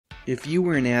If you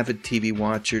were an avid TV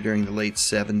watcher during the late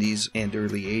 70s and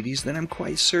early 80s, then I'm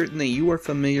quite certain that you are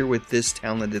familiar with this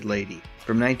talented lady.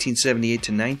 From 1978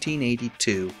 to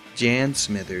 1982, Jan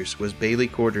Smithers was Bailey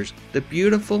Corder's the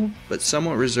beautiful but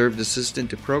somewhat reserved assistant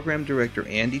to program director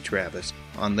Andy Travis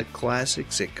on the classic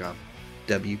sitcom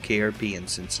WKRP in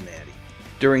Cincinnati.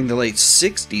 During the late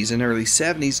 60s and early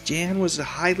 70s, Jan was a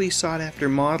highly sought-after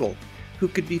model who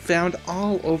could be found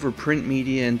all over print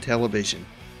media and television.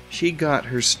 She got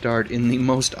her start in the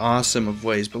most awesome of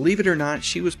ways. Believe it or not,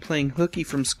 she was playing hooky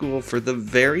from school for the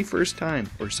very first time,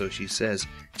 or so she says,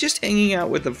 just hanging out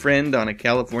with a friend on a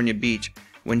California beach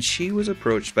when she was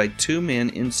approached by two men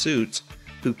in suits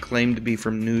who claimed to be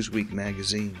from Newsweek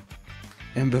magazine.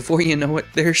 And before you know it,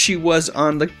 there she was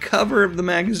on the cover of the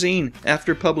magazine.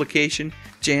 After publication,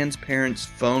 Jan's parents'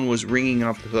 phone was ringing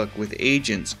off the hook with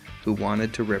agents who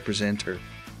wanted to represent her.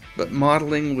 But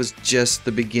modeling was just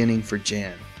the beginning for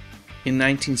Jan. In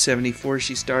 1974,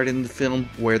 she starred in the film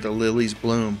Where the Lilies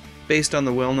Bloom, based on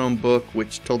the well-known book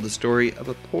which told the story of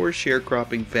a poor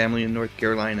sharecropping family in North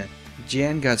Carolina.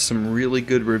 Jan got some really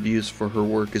good reviews for her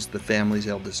work as the family's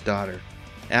eldest daughter.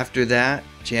 After that,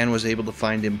 Jan was able to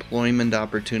find employment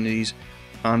opportunities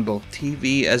on both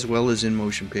TV as well as in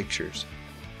motion pictures.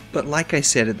 But like I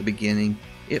said at the beginning,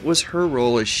 it was her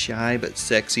role as shy but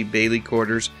sexy Bailey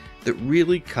Corder's that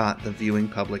really caught the viewing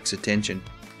public's attention.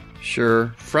 Sure,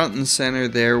 front and center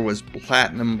there was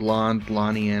platinum blonde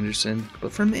Lonnie Anderson,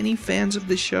 but for many fans of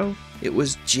the show, it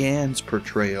was Jan's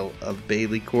portrayal of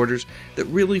Bailey Corder's that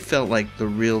really felt like the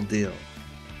real deal.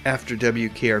 After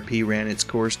WKRP ran its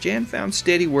course, Jan found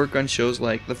steady work on shows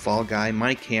like The Fall Guy,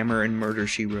 Mike Hammer, and Murder,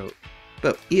 She Wrote.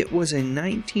 But it was a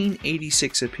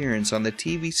 1986 appearance on the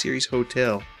TV series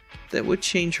Hotel that would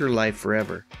change her life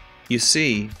forever. You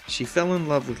see, she fell in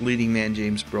love with leading man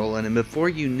James Brolin, and before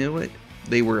you knew it,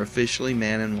 they were officially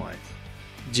man and wife.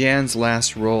 Jan's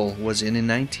last role was in a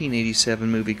 1987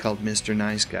 movie called Mr.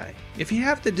 Nice Guy. If you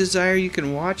have the desire, you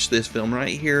can watch this film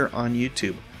right here on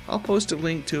YouTube. I'll post a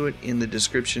link to it in the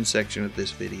description section of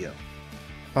this video.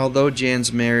 Although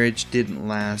Jan's marriage didn't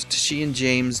last, she and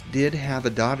James did have a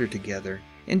daughter together,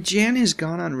 and Jan has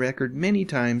gone on record many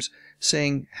times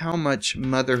saying how much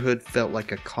motherhood felt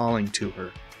like a calling to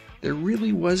her. There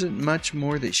really wasn't much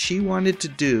more that she wanted to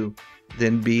do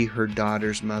than be her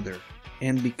daughter's mother.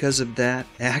 And because of that,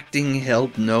 acting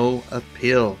held no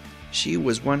appeal. She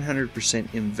was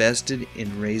 100% invested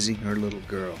in raising her little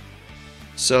girl.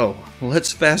 So,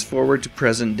 let's fast forward to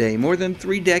present day, more than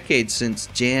 3 decades since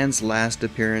Jan's last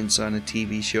appearance on a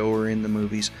TV show or in the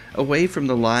movies. Away from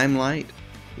the limelight,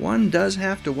 one does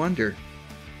have to wonder,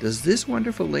 does this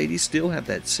wonderful lady still have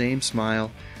that same smile,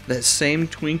 that same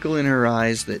twinkle in her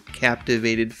eyes that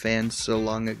captivated fans so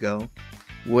long ago?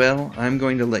 Well, I'm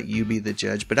going to let you be the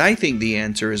judge, but I think the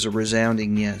answer is a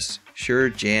resounding yes. Sure,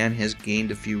 Jan has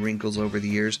gained a few wrinkles over the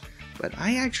years, but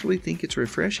I actually think it's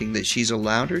refreshing that she's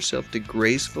allowed herself to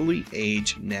gracefully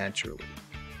age naturally.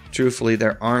 Truthfully,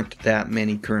 there aren't that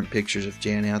many current pictures of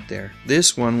Jan out there.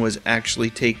 This one was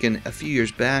actually taken a few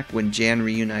years back when Jan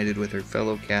reunited with her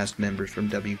fellow cast members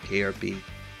from WKRP.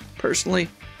 Personally,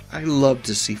 I love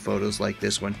to see photos like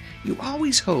this one. You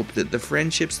always hope that the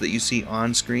friendships that you see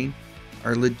on screen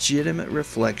are legitimate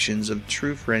reflections of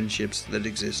true friendships that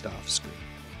exist off screen.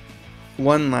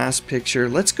 One last picture.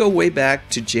 Let's go way back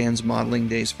to Jan's modeling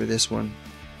days for this one.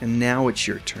 And now it's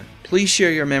your turn. Please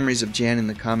share your memories of Jan in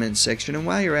the comments section, and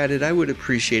while you're at it, I would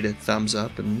appreciate a thumbs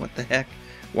up, and what the heck,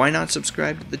 why not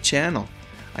subscribe to the channel?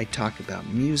 I talk about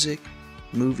music,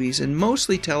 movies, and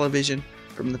mostly television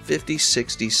from the 50s,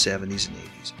 60s, 70s, and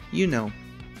 80s. You know,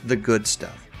 the good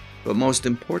stuff. But most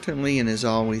importantly, and as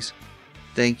always,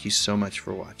 thank you so much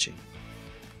for watching.